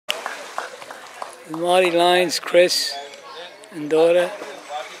Marty Lyons, Chris and daughter,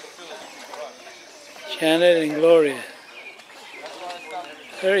 Janet and Gloria.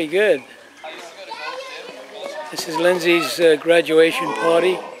 Very good. This is Lindsay's graduation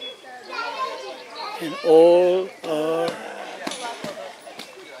party, and all are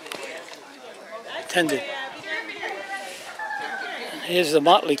attended. And here's the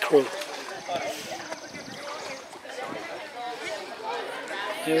motley crew.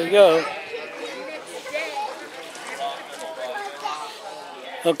 Here we go.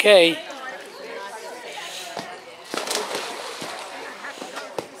 Okay.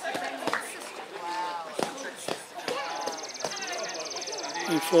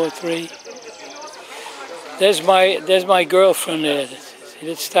 Four, three. There's my girlfriend there. See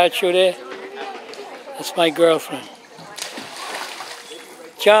that statue there? That's my girlfriend.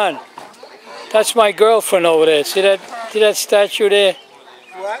 John, that's my girlfriend over there. See that statue there?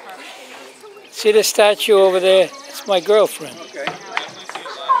 What? See the statue over there? It's my girlfriend. Okay.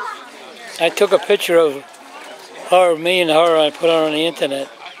 I took a picture of her, me and her, and I put her on the internet.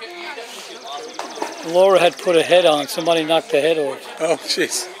 Laura had put her head on. Somebody knocked her head off. Oh,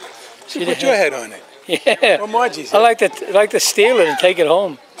 jeez. She put your head on it. Yeah. Well, Margie's I like to steal it and take it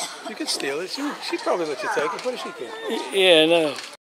home. You could steal it. She'd probably let you take it. What if she can? Yeah, no.